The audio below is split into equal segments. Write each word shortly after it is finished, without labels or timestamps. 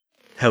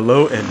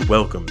Hello and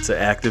welcome to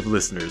Active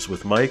Listeners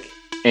with Mike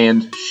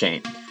and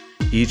Shane.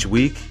 Each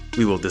week,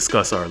 we will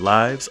discuss our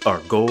lives, our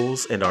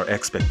goals, and our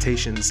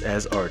expectations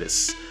as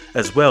artists,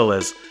 as well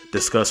as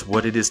discuss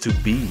what it is to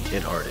be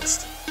an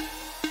artist.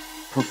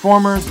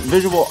 Performers,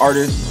 visual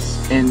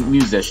artists, and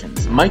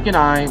musicians, Mike and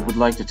I would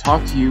like to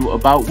talk to you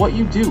about what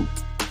you do,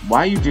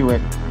 why you do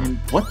it, and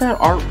what that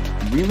art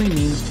really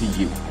means to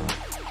you.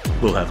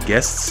 We'll have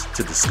guests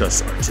to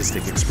discuss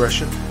artistic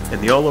expression and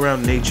the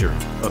all-around nature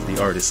of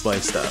the artist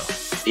lifestyle.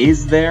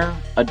 Is there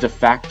a de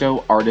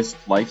facto artist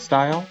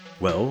lifestyle?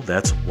 Well,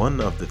 that's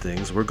one of the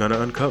things we're going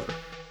to uncover.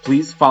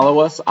 Please follow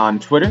us on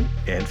Twitter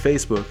and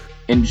Facebook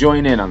and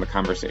join in on the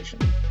conversation.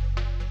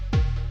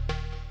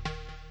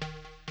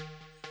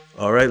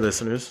 All right,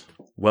 listeners,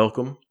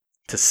 welcome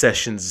to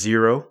session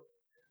 0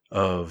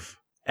 of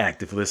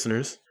Active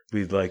Listeners.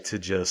 We'd like to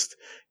just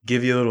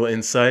give you a little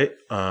insight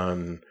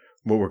on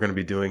what we're going to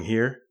be doing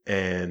here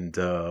and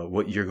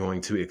what you're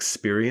going to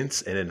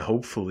experience, and then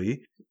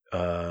hopefully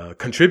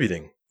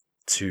contributing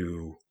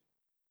to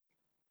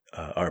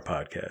our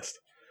podcast.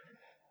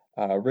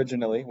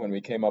 Originally, when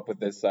we came up with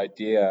this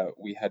idea,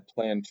 we had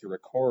planned to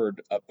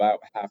record about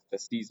half the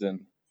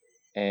season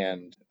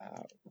and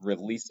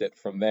release it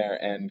from there,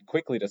 and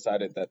quickly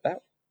decided that that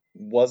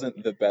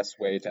wasn't the best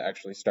way to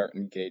actually start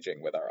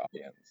engaging with our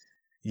audience.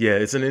 Yeah,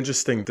 it's an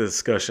interesting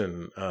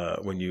discussion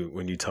when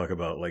you talk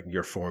about like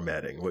your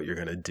formatting, what you're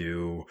gonna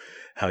do,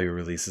 how your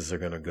releases are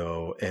gonna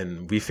go,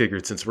 and we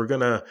figured since we're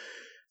gonna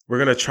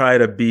try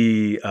to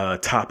be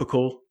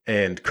topical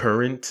and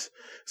current,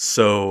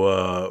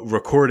 so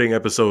recording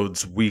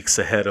episodes weeks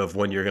ahead of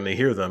when you're gonna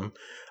hear them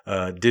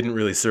didn't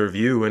really serve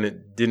you, and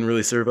it didn't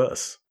really serve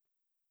us.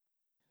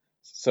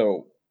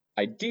 So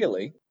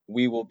ideally,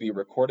 we will be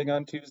recording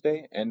on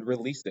Tuesday and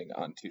releasing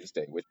on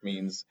Tuesday, which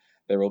means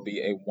there will be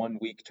a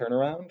 1-week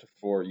turnaround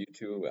for you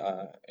to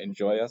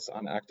enjoy us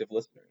on Active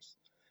Listeners.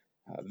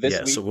 This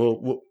week, so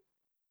we'll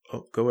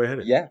go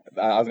ahead. Yeah,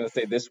 I was going to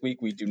say this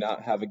week we do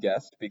not have a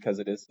guest because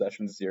it is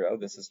session 0.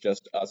 This is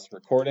just us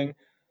recording,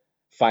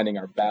 finding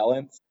our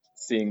balance,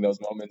 seeing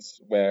those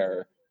moments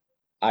where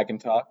I can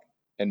talk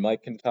and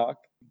Mike can talk.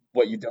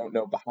 What you don't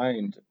know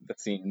behind the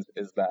scenes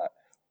is that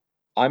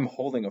I'm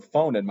holding a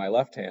phone in my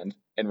left hand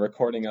and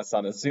recording us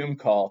on a Zoom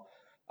call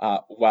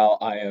while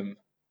I am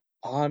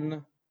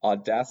on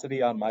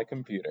Audacity on my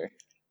computer.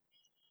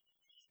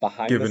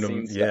 Giving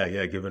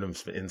them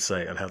some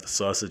insight on how the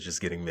sausage is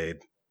getting made.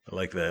 I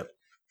like that.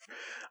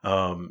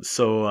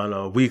 So on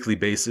a weekly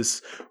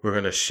basis, we're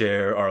going to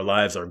share our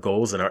lives, our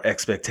goals, and our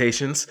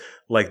expectations,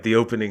 like the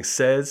opening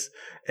says.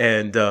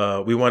 And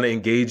we want to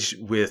engage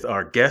with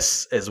our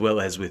guests as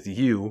well as with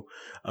you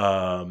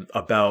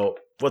about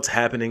what's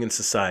happening in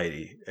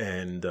society.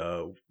 And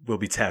we'll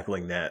be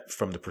tackling that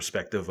from the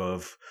perspective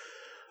of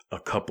a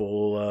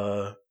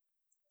couple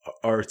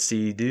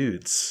artsy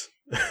dudes.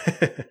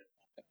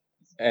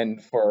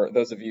 And for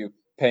those of you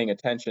paying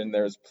attention,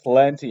 there's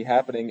plenty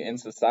happening in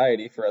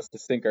society for us to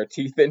sink our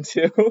teeth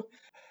into.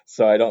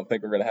 So I don't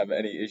think we're going to have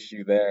any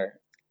issue there.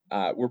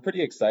 We're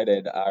pretty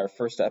excited. Our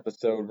first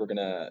episode, we're going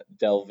to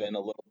delve in a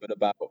little bit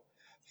about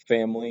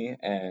family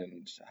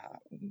and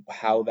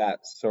how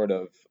that sort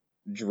of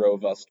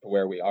drove us to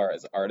where we are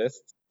as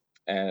artists.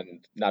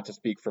 And not to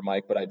speak for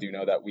Mike, but I do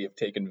know that we have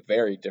taken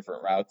very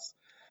different routes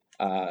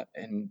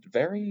and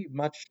very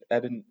much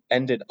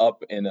ended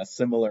up in a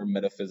similar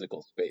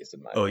metaphysical space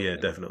in my opinion. Yeah,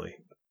 definitely.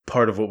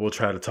 Part of what we'll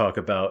try to talk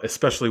about,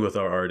 especially with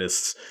our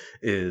artists,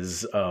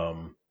 is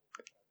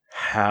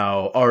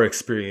how our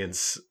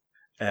experience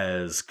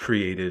as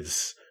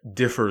creatives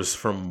differs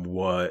from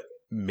what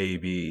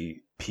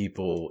maybe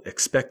people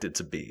expect it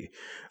to be.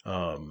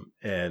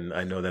 And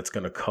I know that's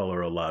going to color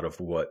a lot of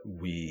what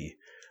we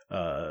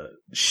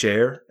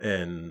share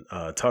and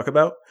talk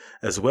about,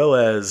 as well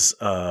as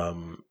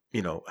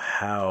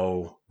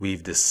how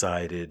we've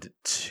decided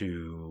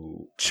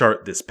to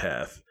chart this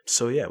path.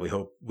 So yeah, we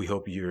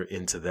hope you're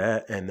into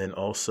that, and then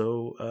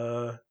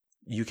also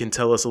you can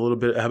tell us a little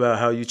bit about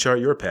how you chart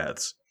your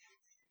paths.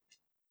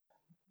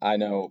 I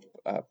know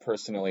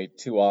personally,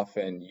 too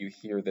often you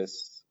hear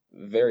this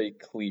very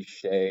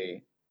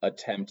cliche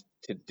attempt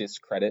to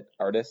discredit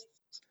artists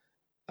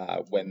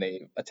when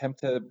they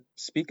attempt to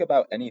speak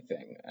about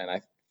anything, and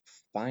I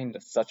find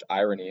such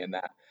irony in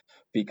that,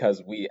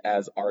 because we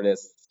as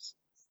artists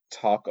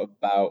talk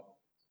about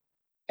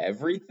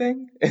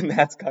everything, and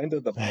that's kind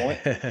of the point.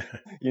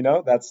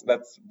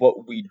 That's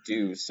what we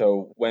do.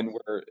 So when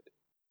we're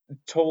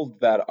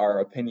told that our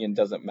opinion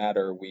doesn't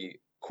matter, we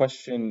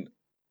question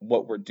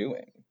what we're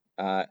doing,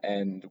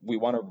 and we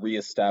want to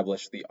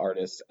reestablish the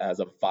artist as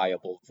a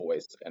viable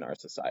voice in our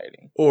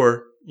society,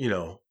 or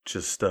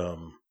just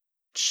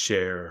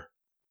share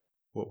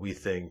what we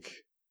think,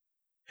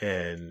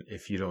 and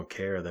if you don't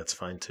care, that's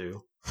fine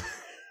too.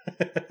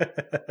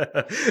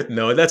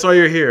 No, that's why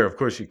you're here. Of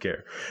course you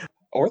care.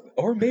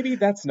 Or maybe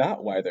that's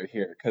not why they're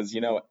here, because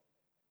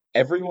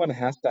everyone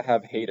has to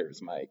have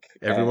haters, Mike.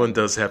 Everyone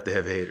does have to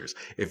have haters.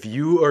 If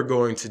you are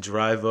going to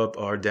drive up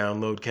our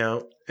download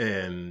count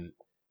and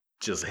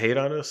just hate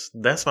on us,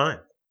 that's fine.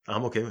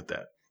 I'm okay with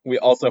that. We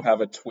also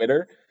have a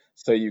Twitter,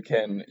 so you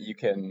can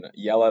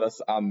yell at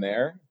us on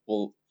there.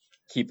 We'll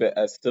keep it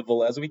as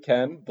civil as we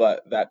can,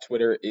 but that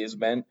Twitter is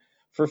meant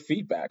for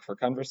feedback, for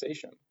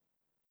conversation.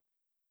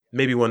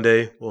 Maybe one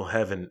day we'll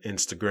have an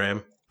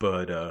Instagram,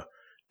 but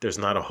there's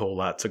not a whole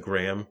lot to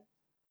gram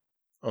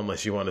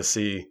unless you want to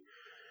see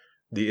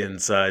the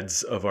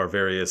insides of our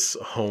various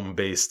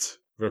home-based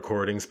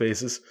recording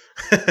spaces.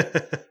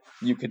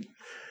 You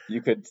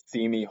could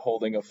see me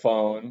holding a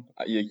phone.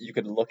 You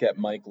could look at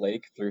Mike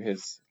Lake through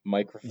his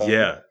microphone.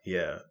 Yeah,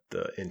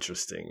 the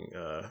interesting.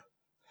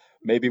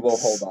 Maybe we'll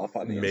hold off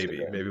on the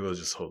Instagram. Maybe we'll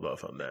just hold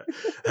off on that.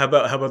 How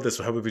about this?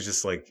 How about we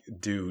just like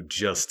do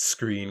just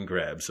screen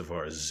grabs of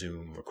our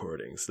Zoom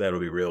recordings? That'll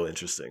be real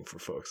interesting for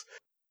folks.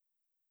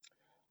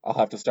 I'll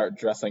have to start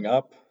dressing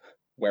up.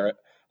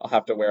 I'll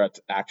have to wear an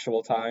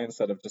actual tie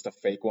instead of just a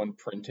fake one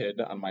printed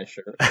on my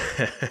shirt.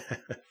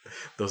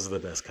 Those are the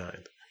best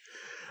kind.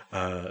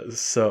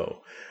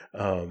 So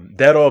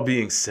that all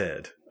being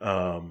said,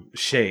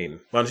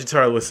 Shane, why don't you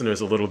tell our listeners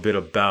a little bit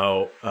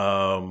about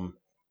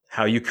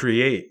how you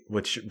create,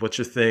 what's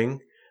your thing,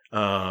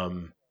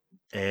 and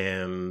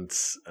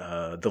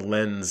the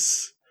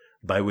lens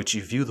by which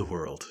you view the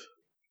world.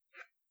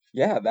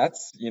 Yeah,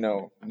 that's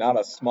not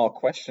a small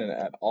question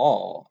at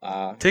all.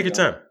 Take your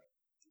time.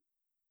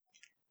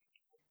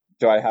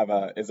 Do I have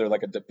is there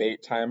like a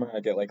debate timer? I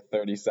get like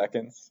 30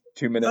 seconds,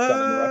 2 minutes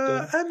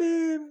uninterrupted. I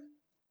mean,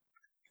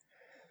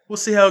 we'll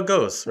see how it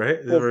goes, right?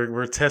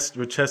 We're test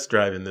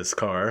driving this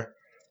car,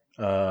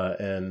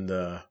 and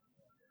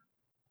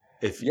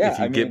if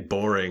you get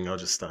boring, I'll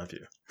just stop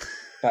you.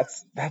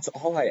 That's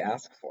all I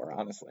ask for,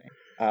 honestly.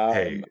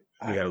 Hey,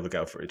 we gotta look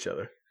out for each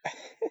other.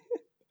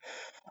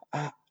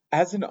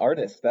 As an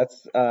artist,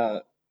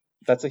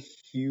 that's a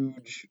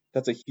huge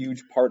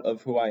part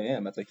of who I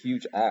am. That's a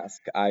huge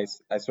ask. I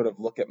sort of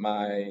look at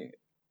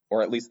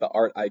or at least the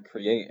art I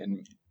create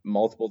in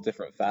multiple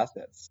different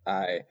facets.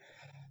 I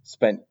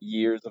spent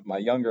years of my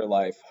younger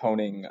life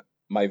honing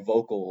my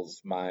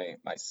vocals, my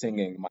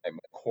singing, my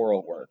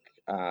choral work,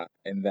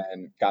 and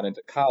then got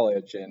into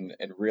college and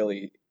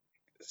really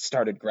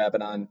started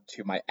grabbing on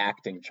to my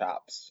acting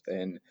chops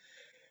and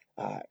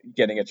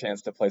getting a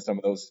chance to play some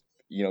of those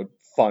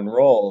fun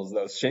roles,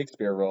 those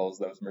Shakespeare roles,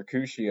 those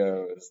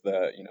Mercutios,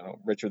 the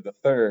Richard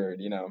III,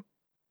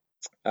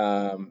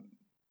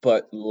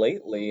 but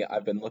lately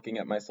I've been looking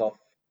at myself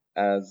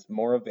as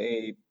more of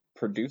a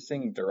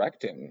producing,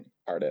 directing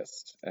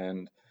artist,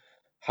 and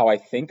how I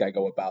think I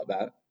go about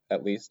that,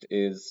 at least,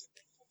 is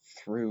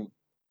through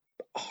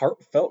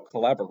heartfelt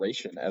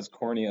collaboration, as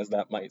corny as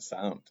that might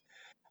sound.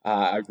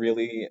 I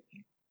really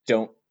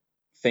don't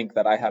think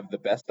that I have the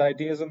best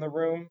ideas in the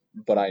room,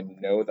 but I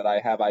know that I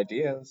have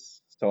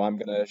ideas, so I'm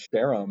going to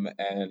share them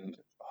and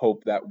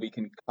hope that we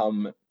can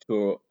come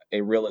to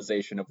a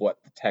realization of what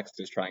the text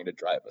is trying to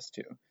drive us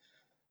to.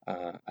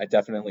 I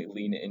definitely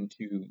lean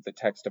into the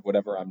text of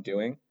whatever I'm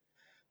doing.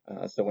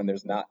 So when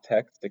there's not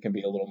text, it can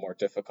be a little more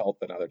difficult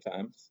than other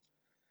times.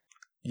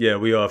 Yeah,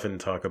 we often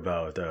talk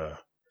about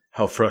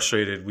how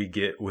frustrated we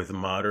get with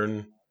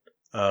modern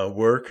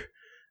work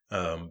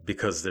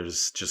because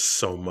there's just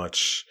so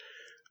much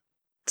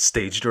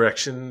stage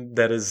direction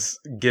that is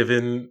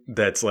given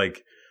that's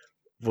like,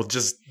 well,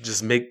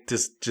 just make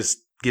this, just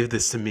give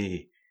this to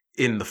me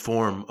in the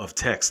form of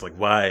text. Like,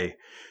 why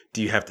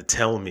do you have to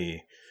tell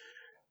me?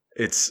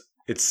 It's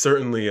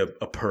certainly a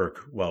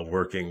perk while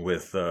working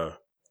with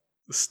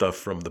stuff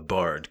from the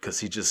Bard, because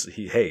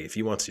hey, if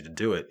he wants you to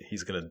do it,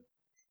 he's gonna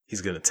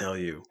tell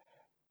you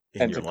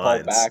in and your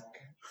lines.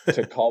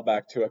 To call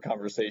back to a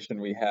conversation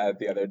we had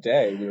the other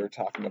day, we were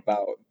talking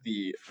about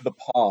the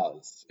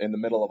pause in the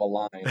middle of a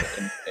line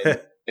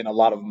in a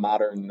lot of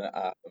modern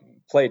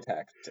play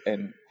text,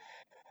 and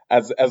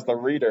as the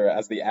reader,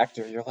 as the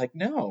actor, you're like,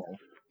 no,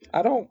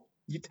 I don't.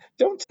 You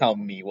don't tell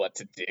me what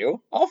to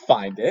do. I'll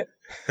find it.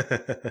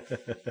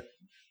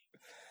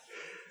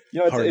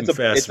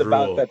 It's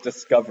about that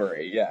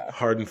discovery. Yeah.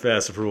 Hard and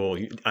fast rule.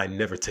 I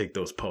never take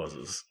those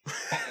pauses.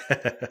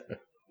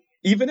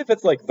 Even if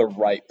it's like the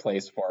right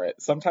place for it,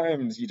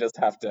 sometimes you just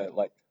have to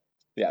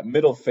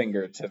middle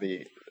finger to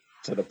the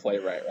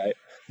playwright, right?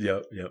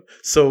 Yep.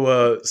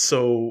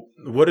 So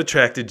what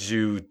attracted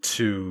you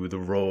to the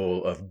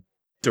role of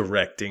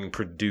directing,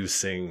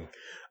 producing,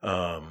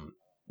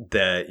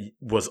 that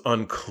was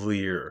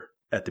unclear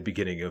at the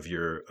beginning of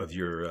your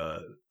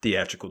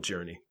theatrical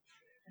journey?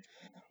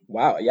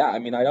 Wow. Yeah. I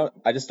mean,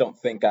 I just don't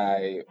think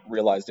I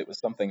realized it was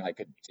something I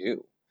could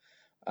do.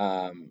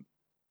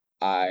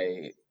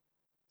 I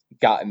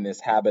got in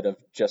this habit of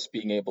just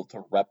being able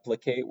to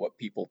replicate what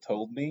people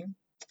told me.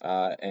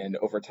 And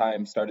over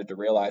time started to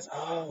realize,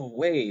 oh,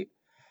 wait,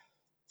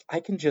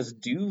 I can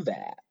just do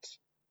that.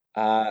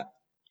 And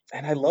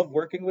I love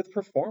working with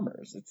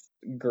performers. It's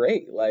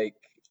great. Like,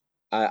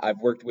 I've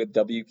worked with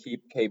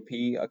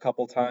WKP a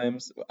couple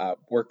times.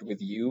 Worked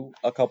with you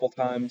a couple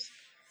times.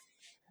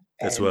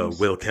 As well,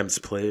 Will Kemp's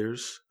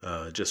Players,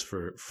 just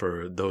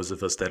for those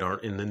of us that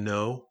aren't in the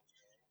know,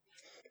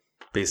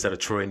 based out of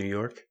Troy, New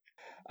York.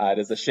 It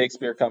is a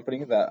Shakespeare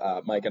company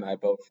that Mike and I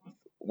both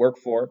work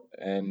for,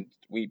 and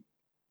we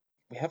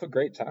have a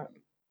great time.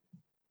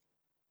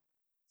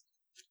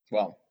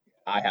 Well,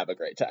 I have a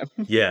great time.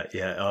 Yeah.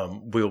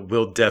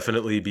 We'll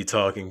definitely be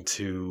talking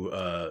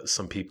to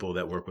some people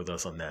that work with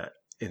us on that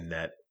in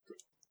that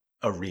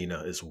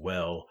arena as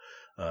well,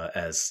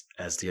 as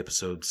the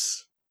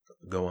episodes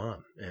go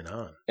on and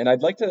on. And I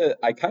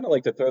kind of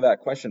like to throw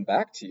that question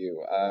back to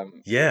you.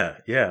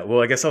 Yeah.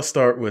 Well, I guess I'll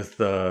start with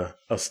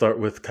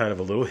kind of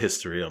a little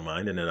history on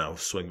mine, and then I'll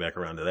swing back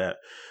around to that.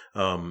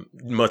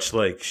 Much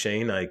like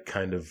Shane, I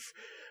kind of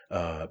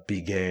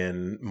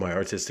began my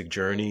artistic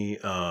journey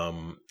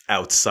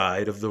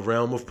outside of the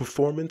realm of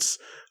performance,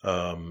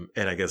 and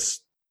I guess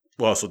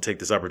we'll also take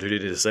this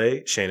opportunity to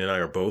say Shane and I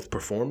are both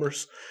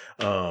performers,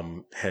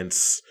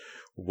 hence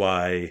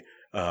why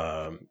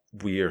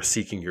we are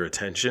seeking your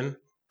attention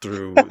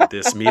through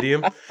this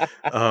medium.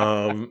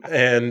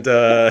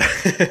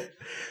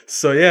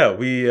 So yeah,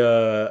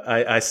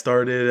 I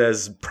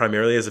started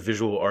primarily as a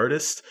visual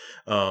artist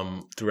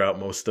throughout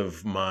most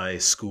of my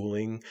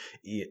schooling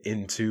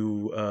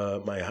into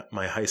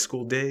my high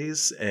school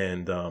days,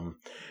 and I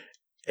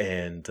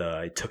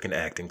took an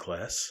acting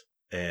class.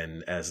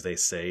 And as they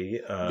say,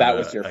 that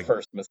was your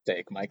first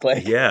mistake, Mike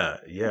Lake. Yeah,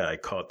 I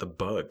caught the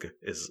bug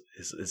is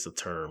a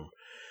term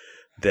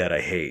that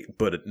I hate,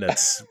 but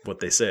that's what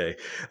they say.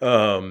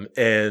 So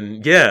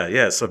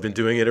I've been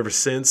doing it ever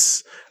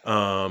since.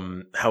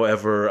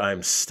 However,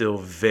 I'm still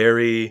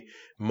very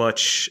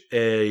much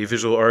a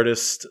visual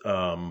artist.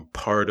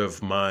 Part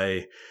of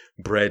my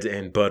bread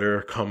and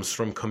butter comes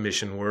from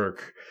commission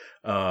work.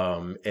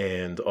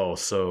 And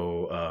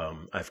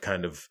also, I've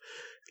kind of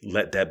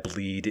let that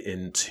bleed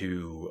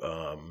into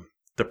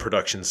the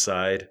production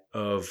side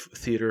of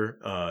theater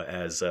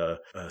as a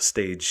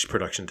stage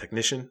production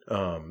technician.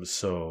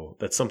 So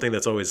that's something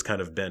that's always kind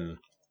of been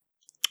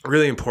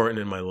really important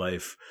in my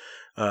life.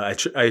 I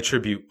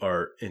attribute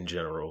art in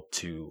general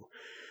to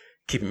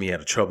keeping me out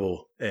of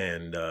trouble,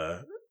 and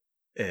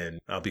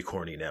I'll be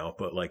corny now,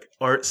 but like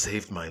art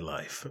saved my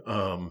life.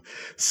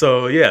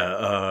 So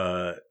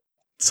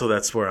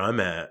that's where I'm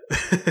at.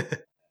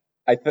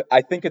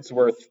 I think it's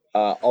worth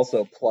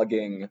also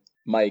plugging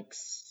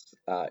Mike's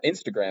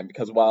Instagram,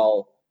 because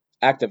while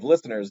active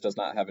listeners does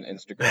not have an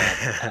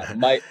Instagram,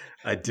 Mike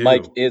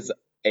is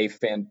a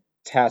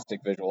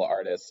fantastic visual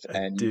artist,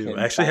 and you can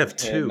actually have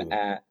two.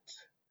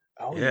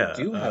 You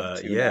do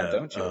have two now,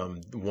 don't you?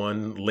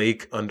 One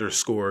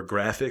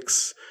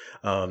Lake_graphics.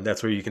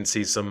 That's where you can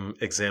see some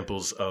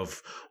examples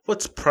of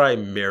what's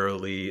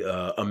primarily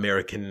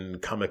American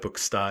comic book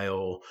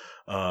style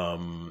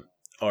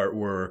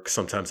artwork.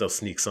 Sometimes I'll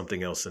sneak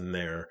something else in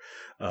there,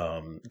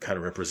 kind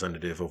of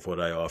representative of what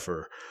I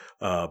offer.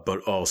 But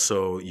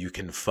also you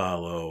can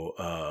follow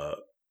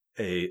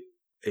a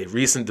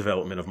recent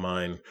development of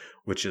mine,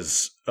 which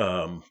is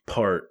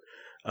part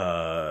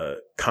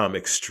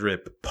comic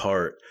strip,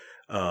 part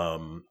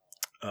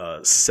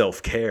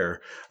self-care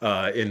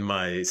in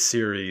my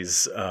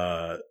series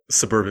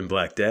Suburban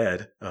Black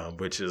Dad,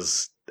 which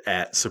is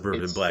at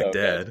Suburban Black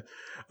Dad.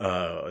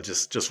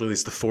 Just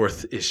released the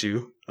 4th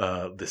issue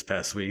this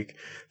past week.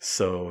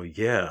 So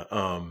yeah,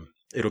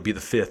 it'll be the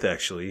 5th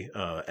actually,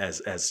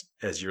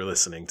 as you're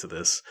listening to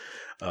this,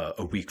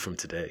 a week from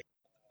today.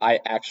 I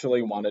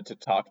actually wanted to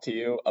talk to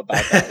you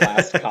about that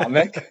last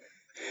comic,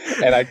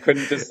 and I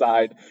couldn't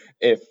decide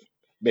if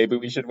maybe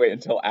we should wait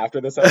until after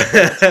this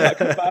episode to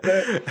talk about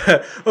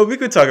it. Well, we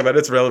could talk about it.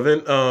 It's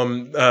relevant.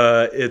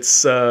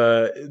 It's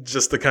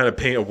just to kind of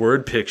paint a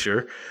word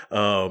picture. There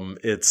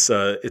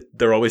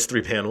are always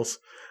 3 panels.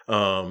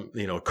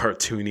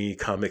 Cartoony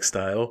comic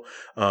style.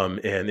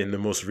 And in the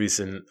most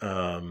recent,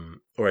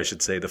 or I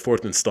should say the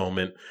 4th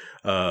installment,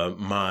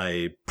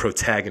 my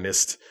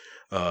protagonist,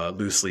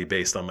 loosely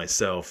based on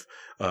myself,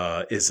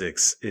 is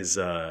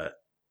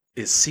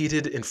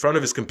seated in front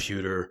of his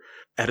computer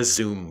at a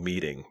Zoom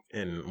meeting,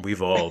 and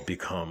we've all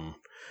become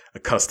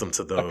accustomed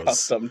to those.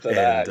 Accustomed to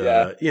that,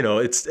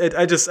 yeah.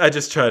 I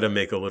just try to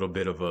make a little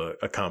bit of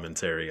a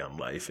commentary on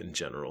life in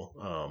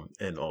general,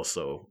 and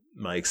also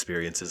my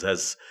experiences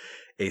as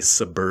a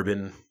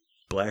suburban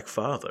Black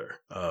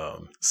father,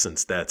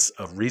 since that's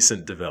a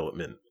recent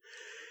development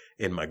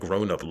in my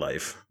grown-up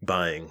life,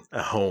 buying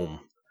a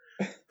home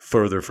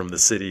further from the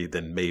city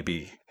than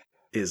maybe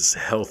is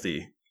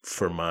healthy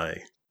for my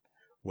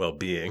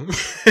well-being.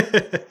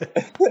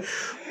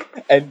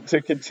 And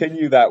to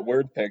continue that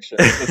word picture,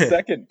 the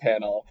second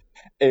panel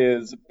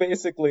is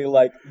basically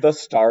like the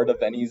start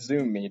of any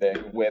Zoom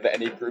meeting with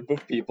any group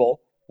of people,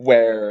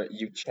 where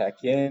you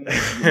check in,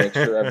 you make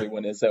sure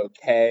everyone is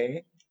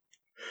okay.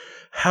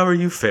 How are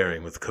you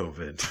faring with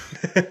COVID?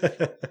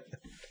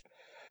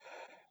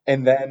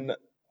 And then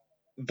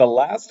the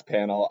last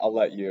panel,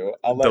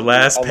 the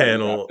last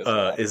panel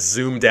is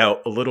zoomed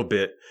out a little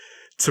bit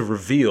to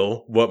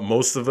reveal what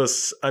most of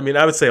us, I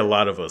would say a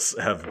lot of us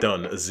have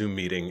done a Zoom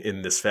meeting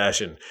in this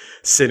fashion,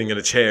 sitting in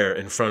a chair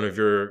in front of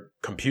your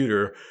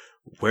computer,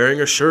 wearing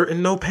a shirt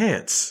and no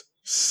pants.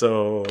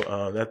 So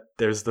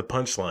there's the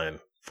punchline.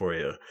 for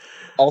you.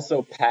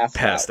 Also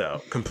passed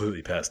out.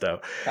 Completely passed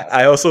out.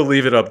 I also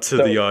leave it up to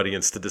the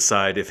audience to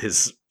decide if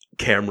his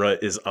camera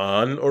is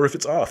on or if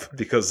it's off,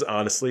 because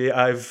honestly,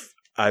 I've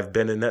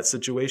been in that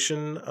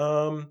situation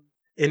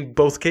in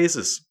both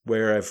cases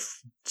where I've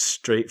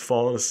straight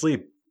fallen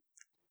asleep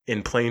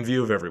in plain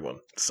view of everyone.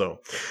 So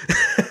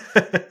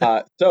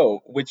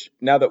which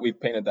now that we've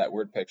painted that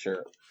word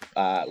picture,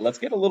 let's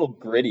get a little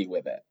gritty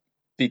with it,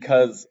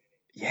 because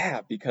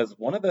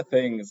one of the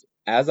things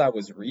as I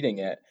was reading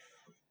it,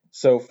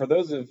 so for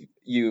those of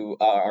you,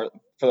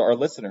 for our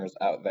listeners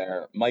out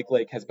there, Mike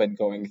Lake has been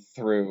going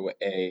through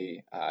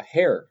a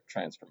hair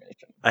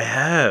transformation. I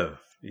have,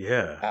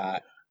 yeah.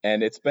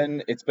 And it's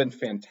been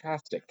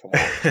fantastic to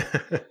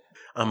watch.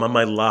 I'm on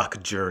my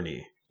lock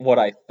journey. What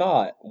I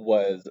thought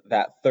was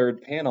that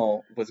third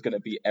panel was going to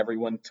be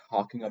everyone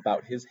talking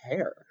about his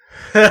hair.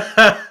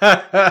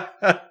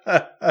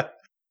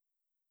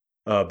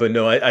 But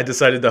no, I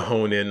decided to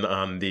hone in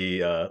on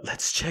the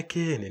let's check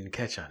in and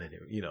catch on it,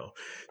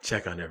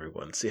 check on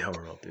everyone, see how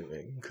we're all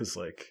doing. Because,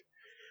 like,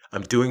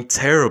 I'm doing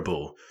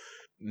terrible,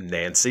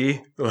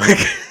 Nancy. Like,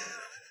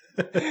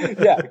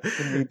 yeah,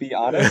 can we be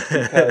honest?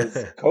 Because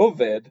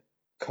COVID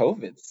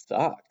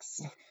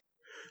sucks.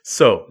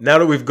 So now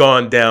that we've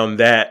gone down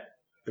that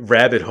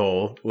rabbit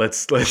hole,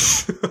 let's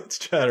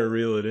try to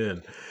reel it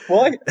in.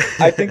 Well,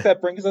 I think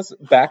that brings us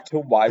back to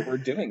why we're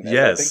doing this.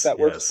 Yes, I think that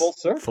works full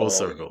circle. Full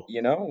circle.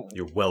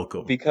 You're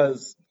welcome.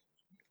 Because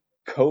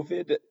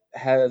COVID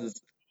has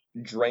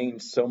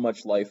drained so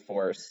much life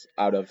force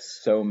out of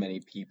so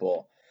many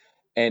people.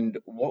 And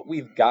what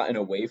we've gotten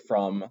away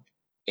from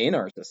in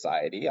our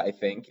society, I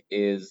think,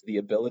 is the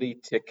ability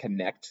to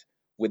connect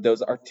with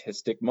those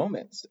artistic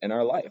moments in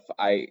our life.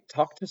 I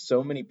talk to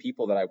so many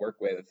people that I work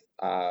with.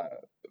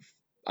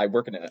 I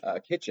work in a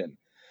kitchen,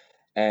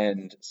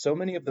 and so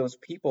many of those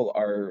people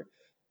are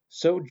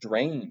so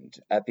drained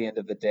at the end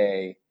of the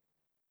day,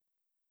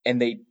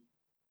 and they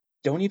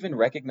don't even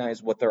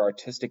recognize what their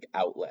artistic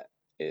outlet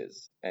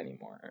is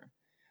anymore.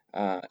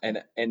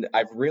 And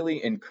I've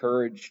really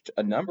encouraged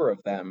a number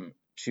of them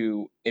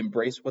to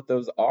embrace what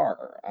those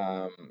are.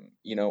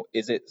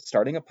 Is it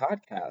starting a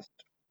podcast?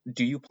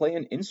 Do you play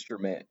an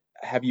instrument?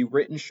 Have you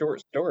written short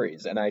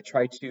stories? And I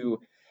try to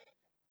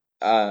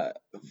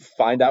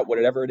find out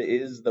whatever it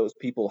is those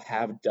people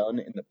have done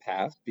in the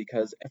past,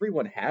 because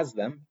everyone has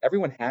them.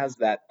 Everyone has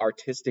that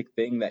artistic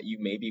thing that you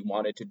maybe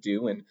wanted to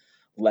do and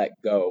let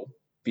go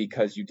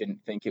because you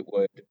didn't think it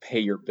would pay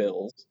your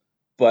bills,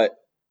 but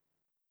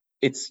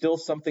it's still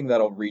something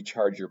that'll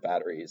recharge your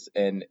batteries.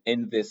 And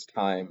in this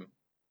time,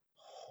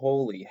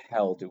 holy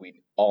hell, do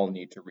we all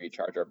need to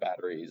recharge our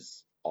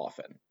batteries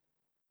often.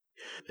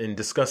 In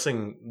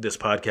discussing this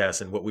podcast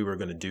and what we were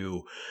going to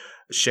do,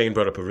 Shane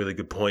brought up a really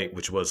good point,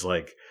 which was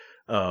like,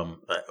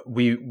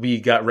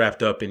 we got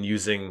wrapped up in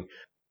using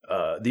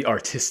the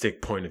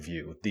artistic point of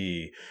view,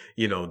 the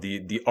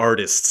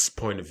artist's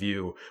point of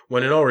view,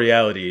 when in all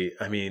reality,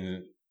 I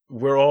mean,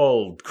 we're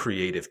all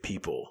creative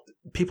people.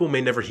 People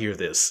may never hear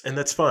this, and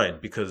that's fine,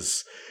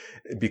 because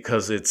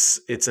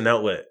it's an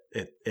outlet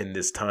in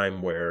this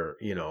time where,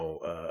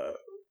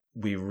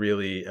 we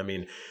really, I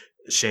mean,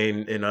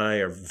 Shane and I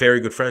are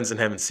very good friends and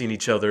haven't seen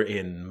each other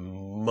in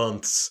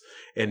months,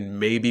 and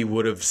maybe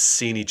would have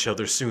seen each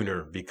other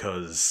sooner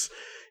because,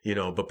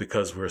 but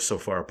because we're so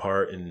far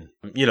apart, and,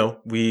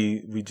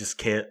 we just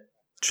can't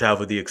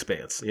travel the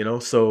expanse,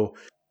 so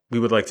we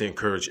would like to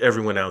encourage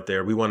everyone out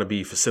there. We want to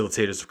be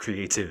facilitators of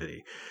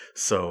creativity.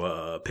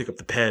 So pick up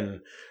the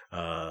pen,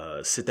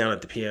 sit down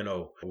at the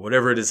piano,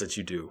 whatever it is that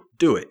you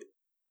do it.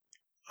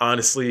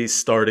 Honestly,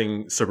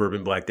 starting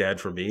Suburban Black Dad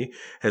for me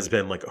has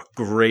been like a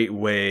great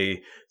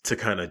way to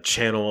kind of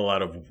channel a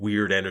lot of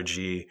weird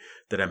energy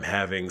that I'm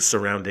having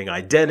surrounding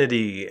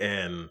identity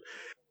and,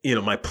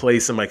 my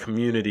place in my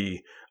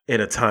community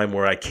in a time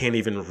where I can't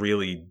even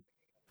really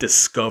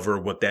discover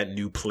what that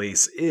new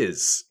place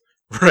is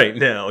right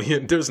now.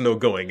 There's no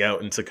going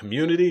out into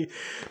community.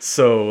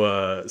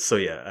 So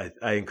yeah,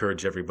 I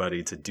encourage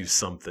everybody to do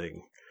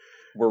something.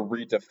 We're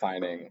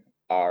redefining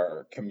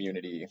our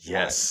community.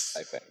 Yes.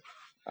 I think.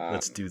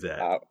 Let's do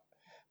that.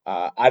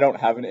 I don't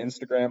have an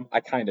Instagram. I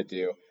kind of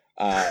do.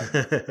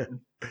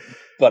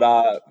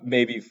 But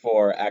maybe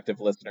for active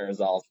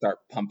listeners, I'll start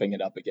pumping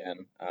it up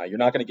again. You're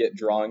not going to get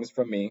drawings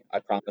from me. I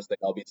promise that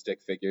I'll be stick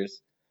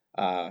figures.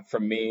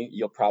 From me,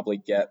 you'll probably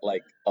get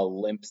like a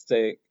lip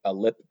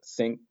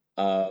sync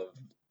of,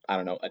 I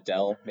don't know,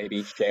 Adele,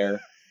 maybe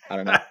Cher. I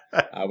don't know,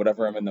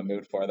 whatever I'm in the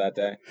mood for that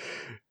day.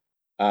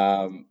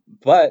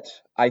 But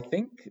I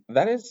think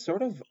that is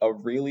sort of a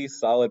really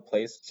solid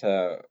place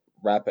to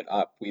wrap it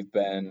up. We've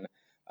been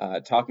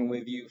talking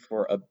with you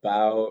for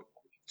about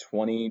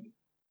 20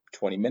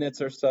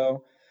 minutes or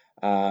so.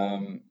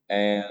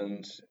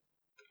 And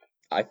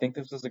I think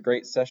this was a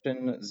great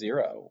session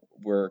 0.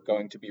 We're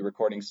going to be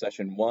recording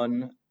session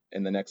 1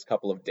 in the next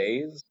couple of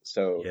days.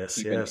 So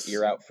keep an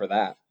ear out for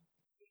that.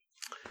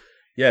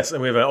 Yes,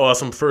 and we have an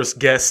awesome first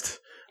guest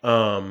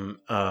And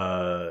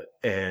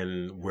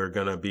we're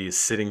going to be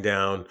sitting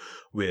down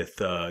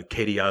with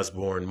Katie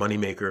Osborne,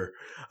 Moneymaker,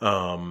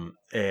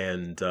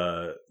 and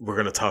we're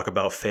going to talk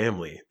about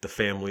family, the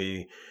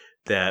family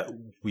that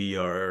we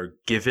are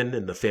given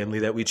and the family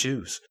that we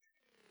choose.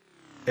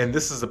 And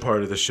this is the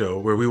part of the show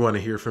where we want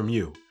to hear from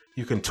you.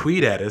 You can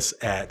tweet at us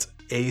at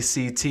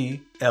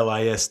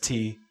ACTLIST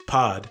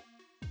pod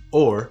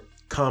or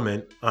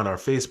comment on our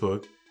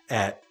Facebook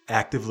at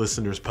Active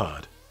Listeners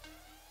Pod.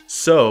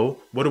 So,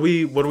 what do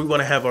we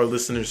want to have our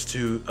listeners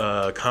to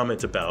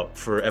comment about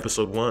for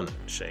episode 1,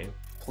 Shane?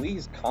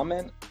 Please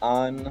comment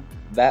on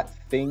that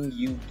thing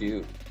you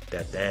do.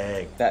 That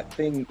thing. That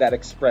thing, that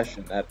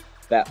expression,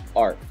 that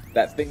art,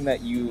 that thing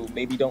that you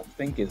maybe don't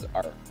think is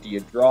art. Do you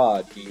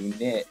draw? Do you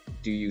knit?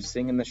 Do you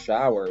sing in the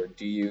shower?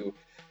 Do you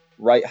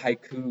write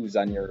haikus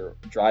on your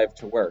drive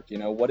to work? You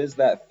know, what is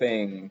that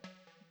thing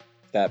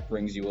that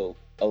brings you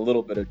a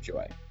little bit of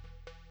joy?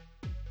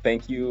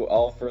 Thank you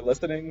all for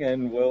listening,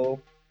 and we'll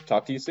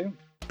talk to you soon.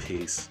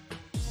 Peace.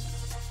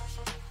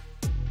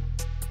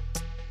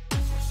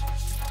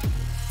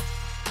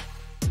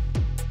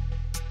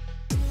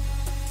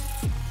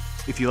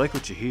 If you like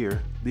what you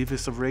hear, leave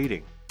us a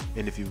rating.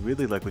 And if you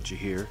really like what you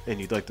hear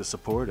and you'd like to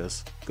support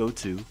us, go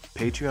to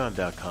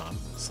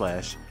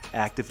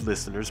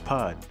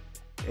patreon.com/activelistenerspod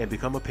and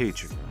become a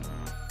patron.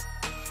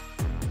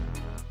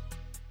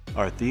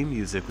 Our theme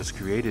music was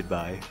created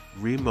by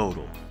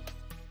Remodal.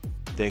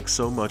 Thanks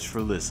so much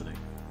for listening.